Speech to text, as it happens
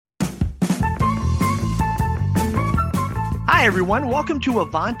Hi, everyone. Welcome to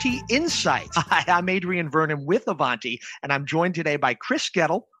Avanti Insights. Hi, I'm Adrian Vernon with Avanti, and I'm joined today by Chris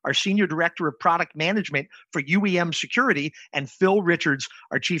Gettle, our Senior Director of Product Management for UEM Security, and Phil Richards,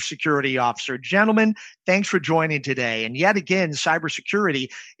 our Chief Security Officer. Gentlemen, thanks for joining today. And yet again, cybersecurity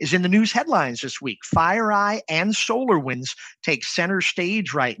is in the news headlines this week. FireEye and SolarWinds take center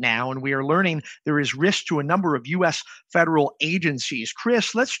stage right now, and we are learning there is risk to a number of U.S. federal agencies.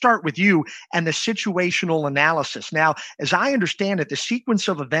 Chris, let's start with you and the situational analysis. Now, as I understand it, the sequence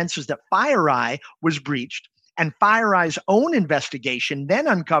of events is that FireEye was breached, and FireEye's own investigation then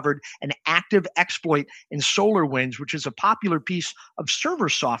uncovered an active exploit in SolarWinds, which is a popular piece of server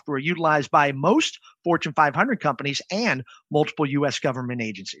software utilized by most Fortune 500 companies and multiple U.S. government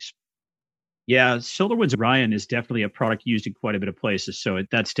agencies. Yeah, SolarWinds Orion is definitely a product used in quite a bit of places. So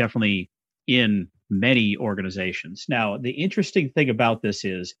that's definitely in many organizations. Now, the interesting thing about this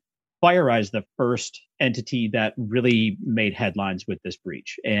is FireEye is the first entity that really made headlines with this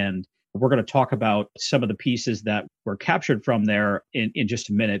breach. And we're going to talk about some of the pieces that were captured from there in just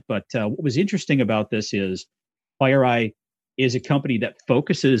a minute. But what was interesting about this is FireEye is a company that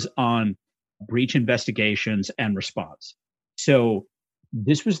focuses on breach investigations and response. So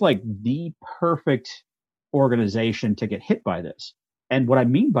this was like the perfect organization to get hit by this. And what I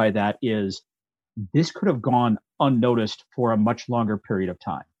mean by that is this could have gone unnoticed for a much longer period of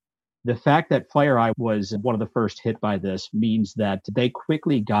time. The fact that FireEye was one of the first hit by this means that they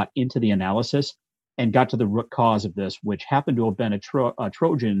quickly got into the analysis and got to the root cause of this, which happened to have been a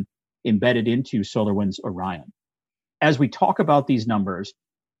Trojan embedded into SolarWinds Orion. As we talk about these numbers,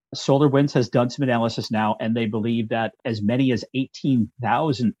 SolarWinds has done some analysis now, and they believe that as many as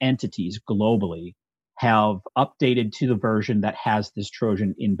 18,000 entities globally have updated to the version that has this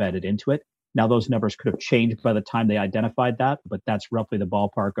Trojan embedded into it. Now, those numbers could have changed by the time they identified that, but that's roughly the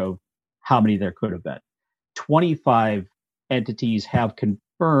ballpark of how many there could have been. 25 entities have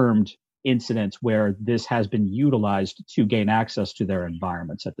confirmed incidents where this has been utilized to gain access to their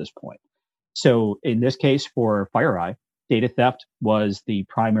environments at this point. So in this case, for FireEye, data theft was the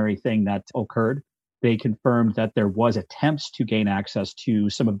primary thing that occurred. They confirmed that there was attempts to gain access to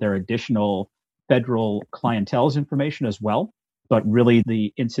some of their additional federal clientele's information as well. But really,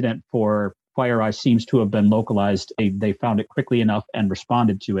 the incident for FireEye seems to have been localized. They found it quickly enough and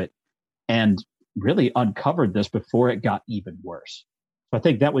responded to it and really uncovered this before it got even worse. So I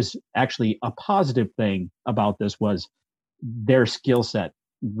think that was actually a positive thing about this was their skill set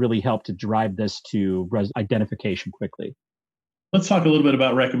really helped to drive this to identification quickly. Let's talk a little bit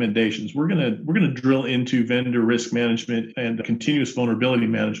about recommendations. We're gonna drill into vendor risk management and continuous vulnerability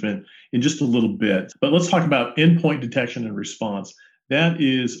management in just a little bit. But let's talk about endpoint detection and response. That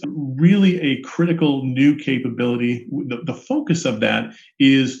is really a critical new capability. The focus of that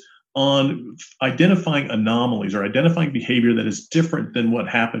is on identifying anomalies or identifying behavior that is different than what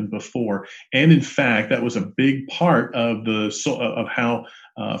happened before. And in fact, that was a big part of how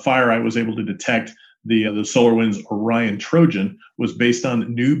FireEye was able to detect the SolarWinds Orion Trojan was based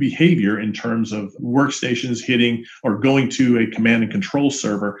on new behavior in terms of workstations hitting or going to a command and control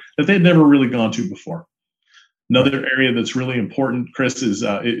server that they'd never really gone to before. Another area that's really important, Chris,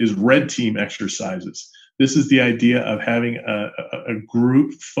 is red team exercises. This is the idea of having a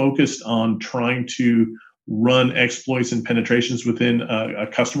group focused on trying to run exploits and penetrations within a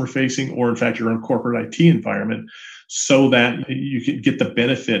customer-facing or, in fact, your own corporate IT environment so that you can get the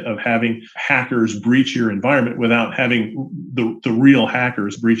benefit of having hackers breach your environment without having the real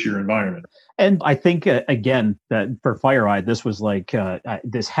hackers breach your environment. And I think, again, that for FireEye, this was like,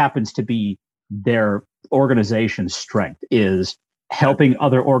 this happens to be their organization's strength is helping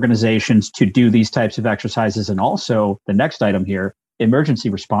other organizations to do these types of exercises. And also the next item here, emergency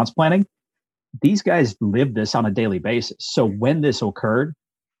response planning. These guys live this on a daily basis. So when this occurred,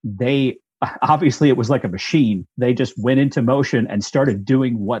 obviously it was like a machine. They just went into motion and started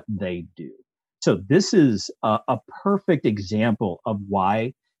doing what they do. So this is a perfect example of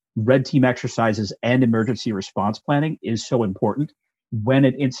why red team exercises and emergency response planning is so important. When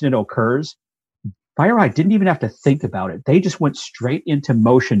an incident occurs, FireEye didn't even have to think about it. They just went straight into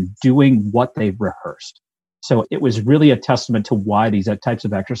motion doing what they've rehearsed. So it was really a testament to why these types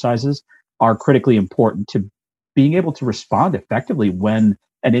of exercises are critically important to being able to respond effectively when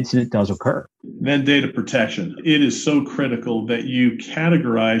an incident does occur. Then data protection. It is so critical that you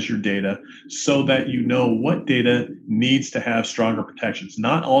categorize your data so that you know what data needs to have stronger protections.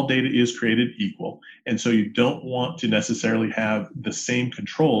 Not all data is created equal. And so you don't want to necessarily have the same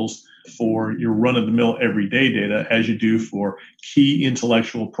controls for your run-of-the-mill everyday data as you do for key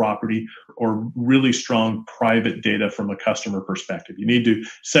intellectual property or really strong private data from a customer perspective. You need to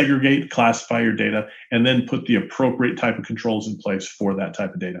segregate, classify your data, and then put the appropriate type of controls in place for that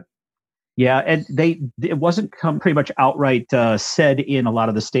type of data. Yeah, and it wasn't pretty much outright said in a lot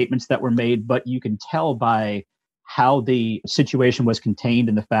of the statements that were made, but you can tell by how the situation was contained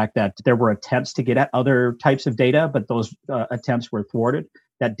and the fact that there were attempts to get at other types of data, but those attempts were thwarted.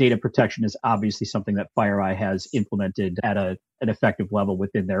 That data protection is obviously something that FireEye has implemented at an effective level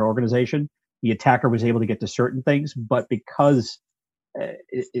within their organization. The attacker was able to get to certain things, but because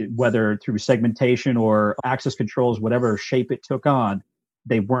whether through segmentation or access controls, whatever shape it took on,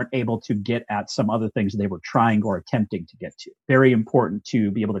 they weren't able to get at some other things they were trying or attempting to get to. Very important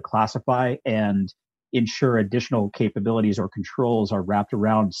to be able to classify and ensure additional capabilities or controls are wrapped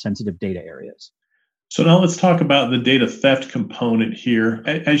around sensitive data areas. So now let's talk about the data theft component here.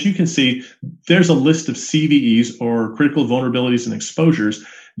 As you can see, there's a list of CVEs or critical vulnerabilities and exposures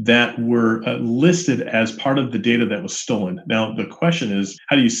that were listed as part of the data that was stolen. Now, the question is,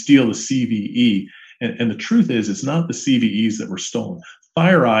 how do you steal a CVE? And the truth is, it's not the CVEs that were stolen.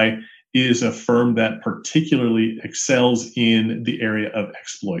 FireEye is a firm that particularly excels in the area of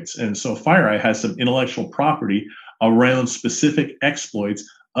exploits. And so FireEye has some intellectual property around specific exploits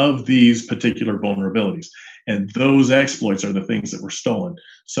of these particular vulnerabilities. And those exploits are the things that were stolen.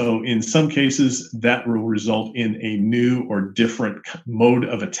 So in some cases, that will result in a new or different mode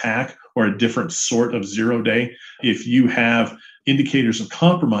of attack or a different sort of zero-day. If you have indicators of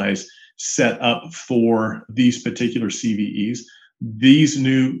compromise set up for these particular CVEs, these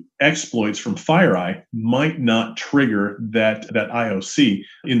new exploits from FireEye might not trigger that IOC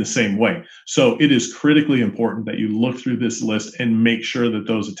in the same way. So it is critically important that you look through this list and make sure that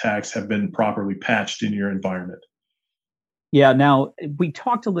those attacks have been properly patched in your environment. Yeah, now we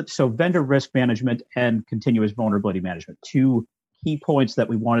talked a little, so vendor risk management and continuous vulnerability management, two key points that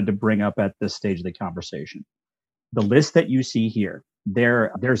we wanted to bring up at this stage of the conversation. The list that you see here,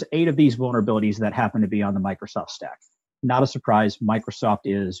 there's 8 of these vulnerabilities that happen to be on the Microsoft stack. Not a surprise, Microsoft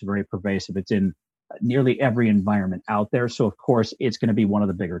is very pervasive. It's in nearly every environment out there. So of course, it's going to be one of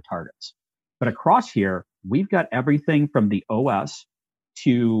the bigger targets. But across here, we've got everything from the OS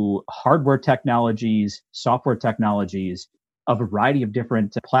to hardware technologies, software technologies, a variety of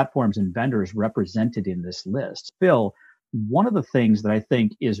different platforms and vendors represented in this list. Phil, one of the things that I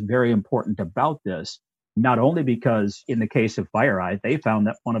think is very important about this, not only because in the case of FireEye, they found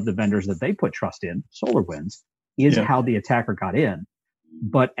that one of the vendors that they put trust in, SolarWinds, is how the attacker got in.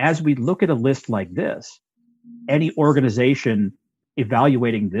 But as we look at a list like this, any organization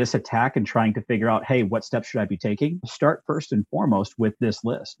evaluating this attack and trying to figure out, hey, what steps should I be taking? Start first and foremost with this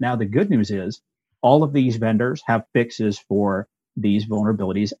list. Now, the good news is all of these vendors have fixes for these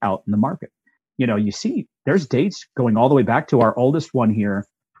vulnerabilities out in the market. You know, you see there's dates going all the way back to our oldest one here,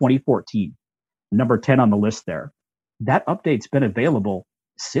 2014, number 10 on the list there. That update's been available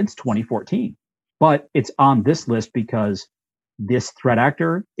since 2014. But it's on this list because this threat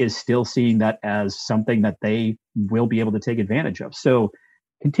actor is still seeing that as something that they will be able to take advantage of. So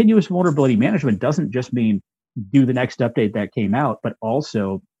continuous vulnerability management doesn't just mean do the next update that came out, but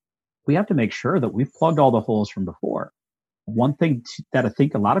also we have to make sure that we've plugged all the holes from before. One thing that I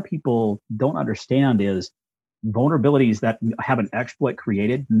think a lot of people don't understand is vulnerabilities that have an exploit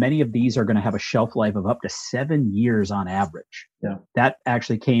created, many of these are going to have a shelf life of up to 7 years on average. Yeah. That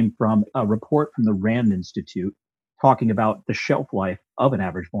actually came from a report from the RAND Institute talking about the shelf life of an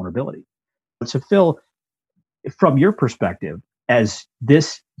average vulnerability. So Phil, from your perspective, as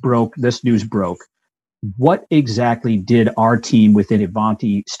this news broke, what exactly did our team within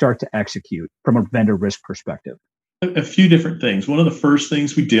Ivanti start to execute from a vendor risk perspective? A few different things. One of the first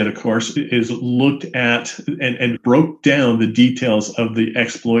things we did, of course, is looked at and broke down the details of the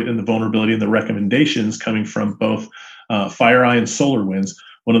exploit and the vulnerability and the recommendations coming from both FireEye and SolarWinds.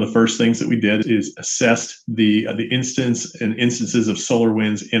 One of the first things that we did is assess the instance and instances of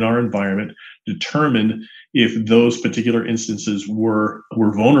SolarWinds in our environment, determined if those particular instances were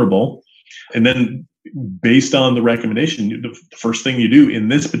vulnerable, and then based on the recommendation, the first thing you do in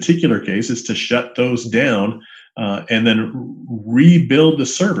this particular case is to shut those down. And then rebuild the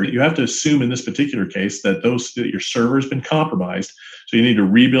server. You have to assume in this particular case that your server has been compromised. So you need to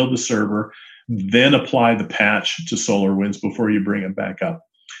rebuild the server, then apply the patch to SolarWinds before you bring it back up.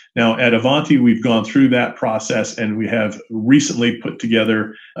 Now at Ivanti, we've gone through that process and we have recently put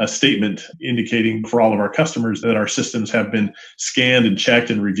together a statement indicating for all of our customers that our systems have been scanned and checked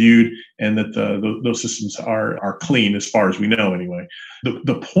and reviewed and that those systems are clean as far as we know anyway.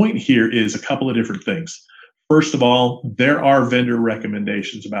 The point here is a couple of different things. First of all, there are vendor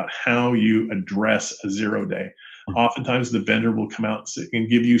recommendations about how you address a 0-day. Oftentimes, the vendor will come out and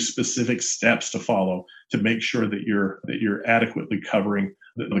give you specific steps to follow to make sure that you're adequately covering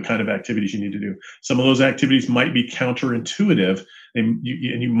the kind of activities you need to do. Some of those activities might be counterintuitive, and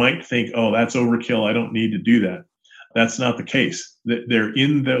you might think, "Oh, that's overkill. I don't need to do that." That's not the case. They're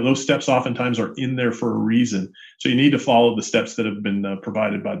in there. Those steps oftentimes are in there for a reason. So you need to follow the steps that have been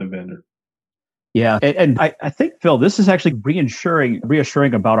provided by the vendor. Yeah. And I think, Phil, this is actually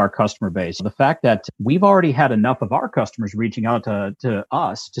reassuring about our customer base. The fact that we've already had enough of our customers reaching out to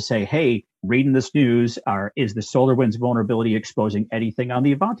us to say, hey, reading this news, is the SolarWinds vulnerability exposing anything on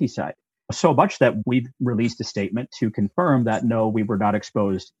the Ivanti side? So much that we've released a statement to confirm that, no, we were not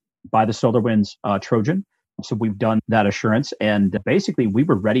exposed by the SolarWinds Trojan. So we've done that assurance, and basically we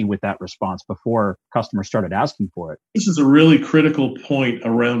were ready with that response before customers started asking for it. This is a really critical point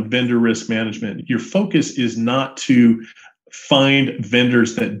around vendor risk management. Your focus is not to find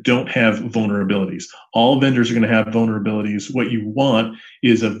vendors that don't have vulnerabilities. All vendors are going to have vulnerabilities. What you want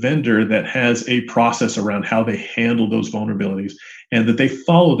is a vendor that has a process around how they handle those vulnerabilities and that they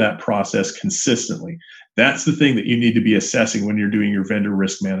follow that process consistently. That's the thing that you need to be assessing when you're doing your vendor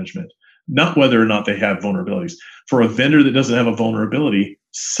risk management. Not whether or not they have vulnerabilities. For a vendor that doesn't have a vulnerability,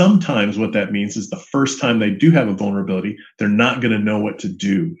 sometimes what that means is the first time they do have a vulnerability, they're not going to know what to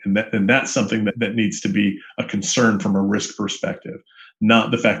do. And that's something that needs to be a concern from a risk perspective, not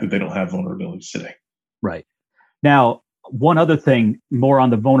the fact that they don't have vulnerabilities today. Right. Now, one other thing more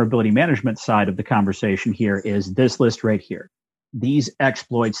on the vulnerability management side of the conversation here is this list right here. These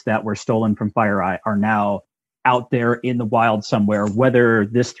exploits that were stolen from FireEye are now out there in the wild somewhere, whether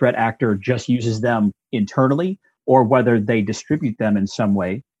this threat actor just uses them internally or whether they distribute them in some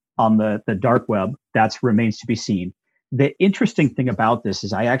way on the dark web, that remains to be seen. The interesting thing about this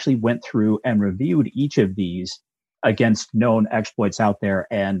is I actually went through and reviewed each of these against known exploits out there,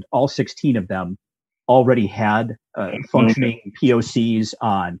 and all 16 of them already had functioning POCs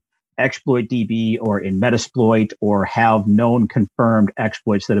on ExploitDB or in Metasploit, or have known confirmed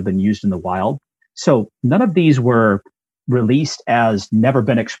exploits that have been used in the wild. So none of these were released as never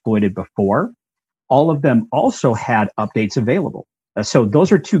been exploited before. All of them also had updates available. So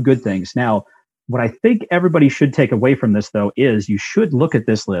those are two good things. Now, what I think everybody should take away from this, though, is you should look at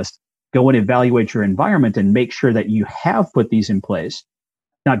this list, go and evaluate your environment and make sure that you have put these in place,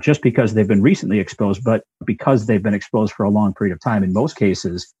 not just because they've been recently exposed, but because they've been exposed for a long period of time. In most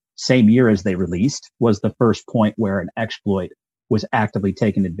cases, same year as they released was the first point where an exploit was actively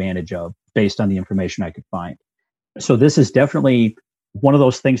taken advantage of based on the information I could find. So this is definitely one of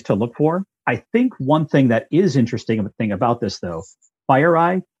those things to look for. I think one thing that is interesting about this, though,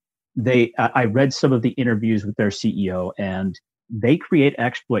 FireEye, I read some of the interviews with their CEO, and they create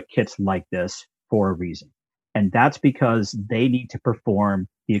exploit kits like this for a reason. And that's because they need to perform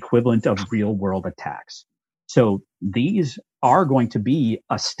the equivalent of real world attacks. So these are going to be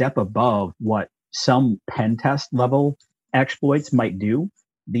a step above what some pen test level exploits might do.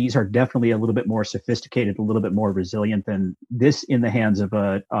 These are definitely a little bit more sophisticated, a little bit more resilient, than this in the hands of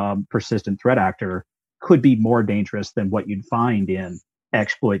a persistent threat actor could be more dangerous than what you'd find in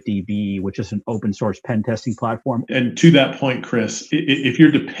ExploitDB, which is an open source pen testing platform. And to that point, Chris, if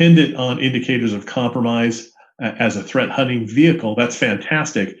you're dependent on indicators of compromise as a threat hunting vehicle, that's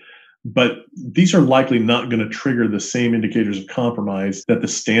fantastic. But these are likely not going to trigger the same indicators of compromise that the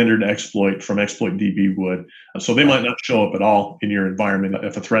standard exploit from ExploitDB would. So they might not show up at all in your environment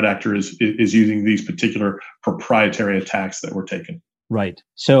if a threat actor is using these particular proprietary attacks that were taken. Right.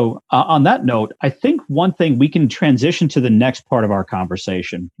 So on that note, I think one thing we can transition to the next part of our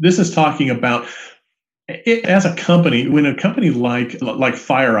conversation. This is talking about it as a company. When a company like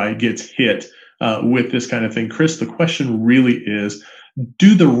FireEye gets hit with this kind of thing, Chris, the question really is,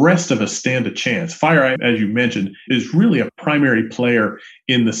 do the rest of us stand a chance? FireEye, as you mentioned, is really a primary player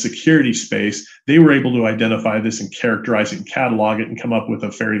in the security space. They were able to identify this and characterize it and catalog it and come up with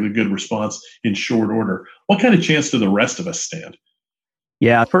a fairly good response in short order. What kind of chance do the rest of us stand?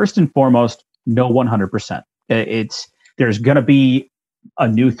 Yeah, first and foremost, no 100%. There's going to be a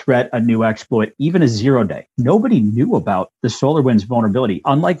new threat, a new exploit, even a 0-day. Nobody knew about the SolarWinds vulnerability.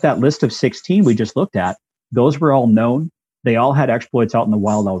 Unlike that list of 16 we just looked at, those were all known. They all had exploits out in the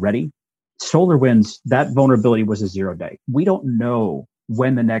wild already. SolarWinds, that vulnerability was a 0-day. We don't know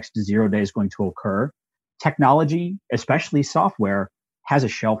when the next 0-day is going to occur. Technology, especially software, has a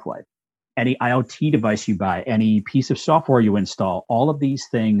shelf life. Any IoT device you buy, any piece of software you install, all of these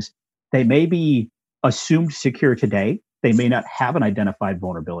things, they may be assumed secure today. They may not have an identified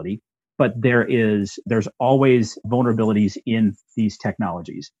vulnerability, but there's always vulnerabilities in these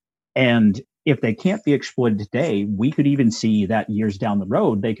technologies. And if they can't be exploited today, we could even see that years down the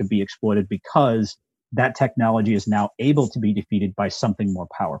road, they could be exploited because that technology is now able to be defeated by something more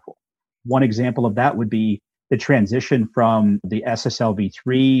powerful. One example of that would be the transition from the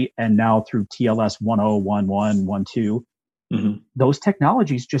SSLv3 and now through TLS 1011, 12. Mm-hmm. Those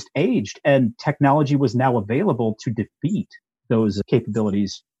technologies just aged, and technology was now available to defeat those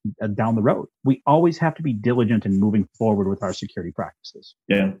capabilities down the road. We always have to be diligent in moving forward with our security practices.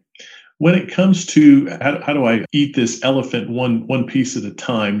 Yeah. When it comes to how do I eat this elephant one piece at a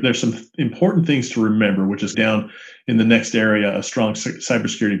time, there's some important things to remember, which is down in the next area, a strong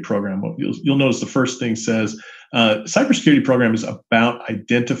cybersecurity program. You'll notice the first thing says cybersecurity program is about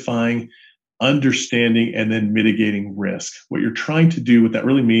identifying, understanding, and then mitigating risk. What you're trying to do, what that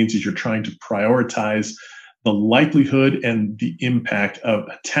really means is you're trying to prioritize the likelihood and the impact of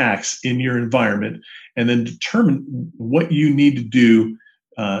attacks in your environment, and then determine what you need to do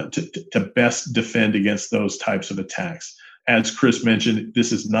to best defend against those types of attacks. As Chris mentioned,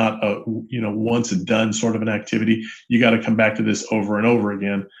 this is not a once and done sort of an activity. You got to come back to this over and over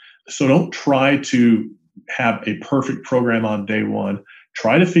again. So don't try to have a perfect program on day one.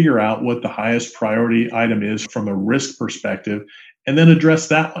 Try to figure out what the highest priority item is from a risk perspective, and then address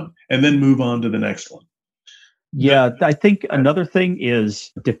that one, and then move on to the next one. Yeah, I think another thing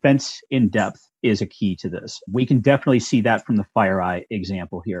is defense in depth is a key to this. We can definitely see that from the FireEye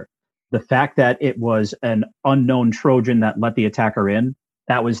example here. The fact that it was an unknown Trojan that let the attacker in,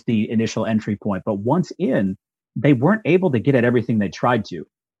 that was the initial entry point. But once in, they weren't able to get at everything they tried to.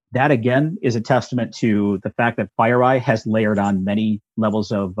 That, again, is a testament to the fact that FireEye has layered on many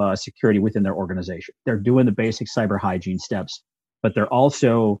levels of security within their organization. They're doing the basic cyber hygiene steps, but they're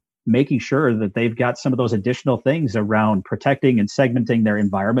also making sure that they've got some of those additional things around protecting and segmenting their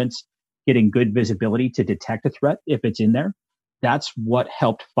environments, getting good visibility to detect a threat if it's in there. That's what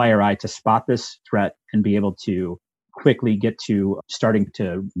helped FireEye to spot this threat and be able to quickly get to starting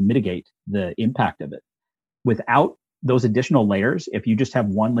to mitigate the impact of it. Without those additional layers, if you just have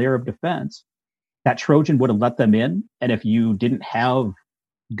one layer of defense, that Trojan would have let them in. And if you didn't have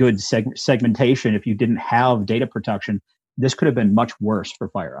good segmentation, if you didn't have data protection, this could have been much worse for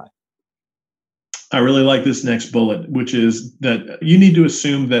FireEye. I really like this next bullet, which is that you need to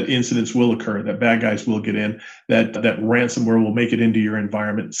assume that incidents will occur, that bad guys will get in, that ransomware will make it into your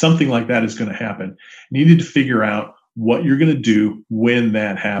environment. Something like that is going to happen. You need to figure out what you're going to do when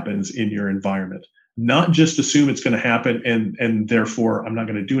that happens in your environment. Not just assume it's going to happen and therefore I'm not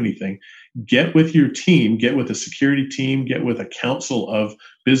going to do anything. Get with your team, get with a security team, get with a council of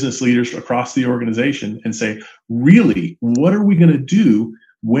business leaders across the organization and say, really, what are we going to do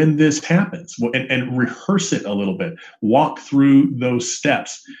when this happens? And rehearse it a little bit. Walk through those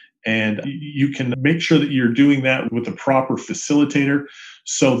steps. And you can make sure that you're doing that with the proper facilitator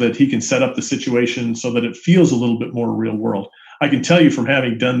so that he can set up the situation so that it feels a little bit more real world. I can tell you from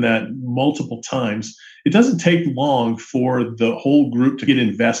having done that multiple times, it doesn't take long for the whole group to get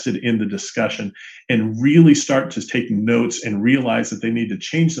invested in the discussion and really start to take notes and realize that they need to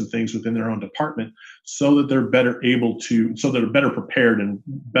change some things within their own department so that they're better prepared and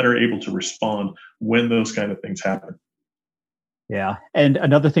better able to respond when those kind of things happen. Yeah. And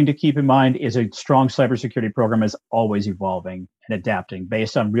another thing to keep in mind is a strong cybersecurity program is always evolving and adapting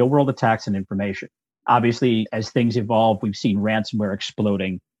based on real world attacks and information. Obviously, as things evolve, we've seen ransomware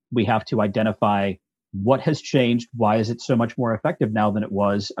exploding. We have to identify what has changed, why is it so much more effective now than it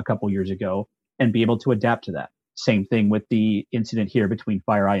was a couple years ago, and be able to adapt to that. Same thing with the incident here between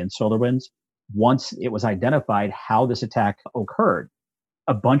FireEye and SolarWinds. Once it was identified how this attack occurred,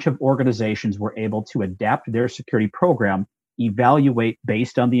 a bunch of organizations were able to adapt their security program, evaluate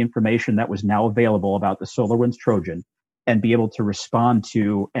based on the information that was now available about the SolarWinds Trojan, and be able to respond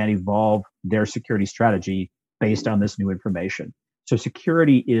to and evolve their security strategy based on this new information. So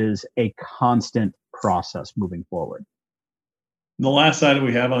security is a constant process moving forward. The last item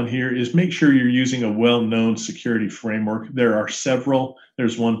we have on here is make sure you're using a well-known security framework. There are several.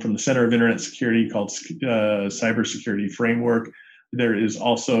 There's one from the Center of Internet Security called Cybersecurity Framework. There is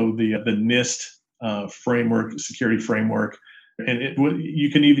also the NIST framework, security framework. And you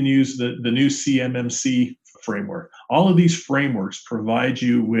can even use the new CMMC framework. All of these frameworks provide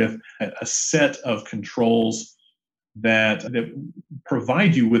you with a set of controls that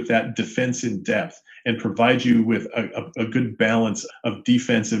provide you with that defense in depth and provide you with a good balance of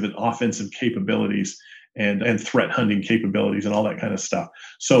defensive and offensive capabilities and threat hunting capabilities and all that kind of stuff.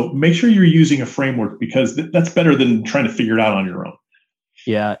 So make sure you're using a framework because that's better than trying to figure it out on your own.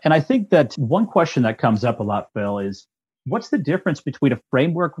 Yeah. And I think that one question that comes up a lot, Phil, is what's the difference between a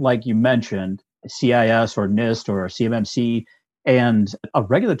framework like you mentioned, CIS or NIST or CMMC, and a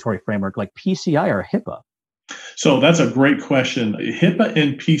regulatory framework like PCI or HIPAA? So that's a great question. HIPAA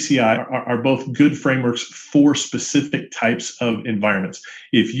and PCI are both good frameworks for specific types of environments.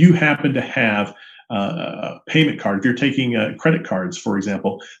 If you happen to have a payment card, if you're taking credit cards, for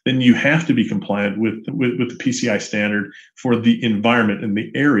example, then you have to be compliant with the PCI standard for the environment and the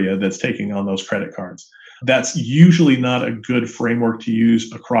area that's taking on those credit cards. That's usually not a good framework to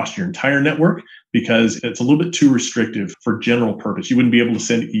use across your entire network because it's a little bit too restrictive for general purpose. You wouldn't be able to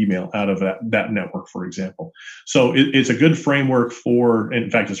send email out of that network, for example. So it's a good framework in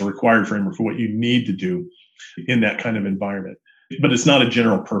fact, it's a required framework for what you need to do in that kind of environment. But it's not a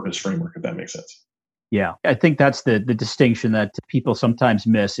general purpose framework, if that makes sense. Yeah, I think that's the distinction that people sometimes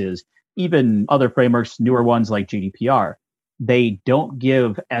miss is even other frameworks, newer ones like GDPR, they don't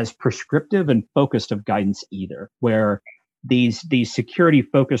give as prescriptive and focused of guidance either, where these security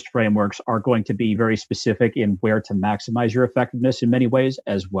focused frameworks are going to be very specific in where to maximize your effectiveness in many ways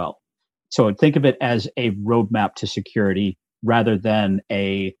as well. So think of it as a roadmap to security rather than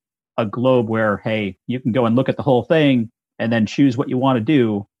a globe where, hey, you can go and look at the whole thing and then choose what you want to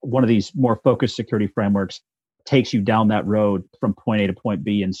do. One of these more focused security frameworks takes you down that road from point A to point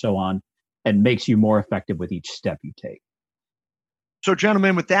B and so on, and makes you more effective with each step you take. So,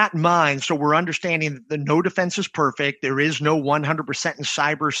 gentlemen, with that in mind, so we're understanding that the no defense is perfect. There is no 100% in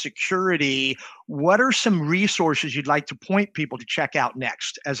cybersecurity. What are some resources you'd like to point people to check out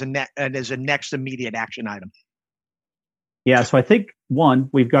next as a next immediate action item? Yeah, so I think one,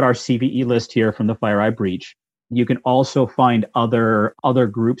 we've got our CVE list here from the FireEye breach. You can also find other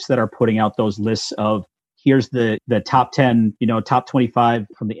groups that are putting out those lists of here's the top 10, top 25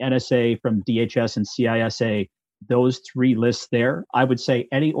 from the NSA, from DHS and CISA. Those three lists there, I would say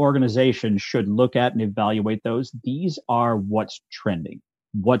any organization should look at and evaluate those. These are what's trending,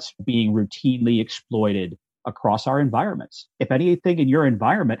 what's being routinely exploited across our environments. If anything in your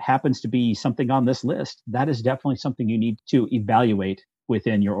environment happens to be something on this list, that is definitely something you need to evaluate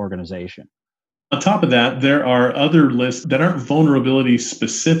within your organization. On top of that, there are other lists that aren't vulnerability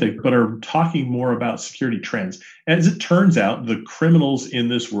specific, but are talking more about security trends. As it turns out, the criminals in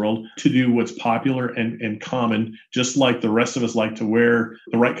this world to do what's popular and common, just like the rest of us like to wear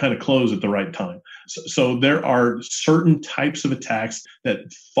the right kind of clothes at the right time. So there are certain types of attacks that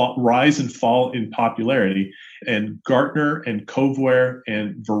rise and fall in popularity. And Gartner and Coveware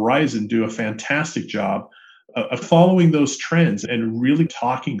and Verizon do a fantastic job of following those trends and really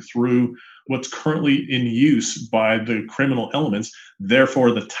talking through what's currently in use by the criminal elements,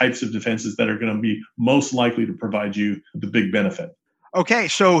 therefore the types of defenses that are going to be most likely to provide you the big benefit. Okay,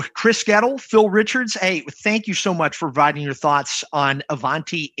 so Chris Gettle, Phil Richards, hey, thank you so much for providing your thoughts on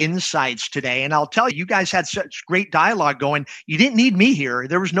Ivanti Insights today. And I'll tell you, you guys had such great dialogue going. You didn't need me here.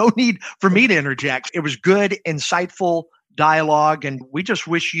 There was no need for me to interject. It was good, insightful dialogue. And we just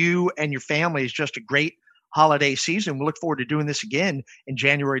wish you and your families just a great holiday season. We look forward to doing this again in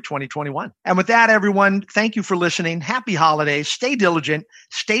January 2021. And with that, everyone, thank you for listening. Happy holidays. Stay diligent,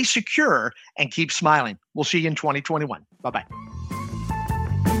 stay secure, and keep smiling. We'll see you in 2021. Bye-bye.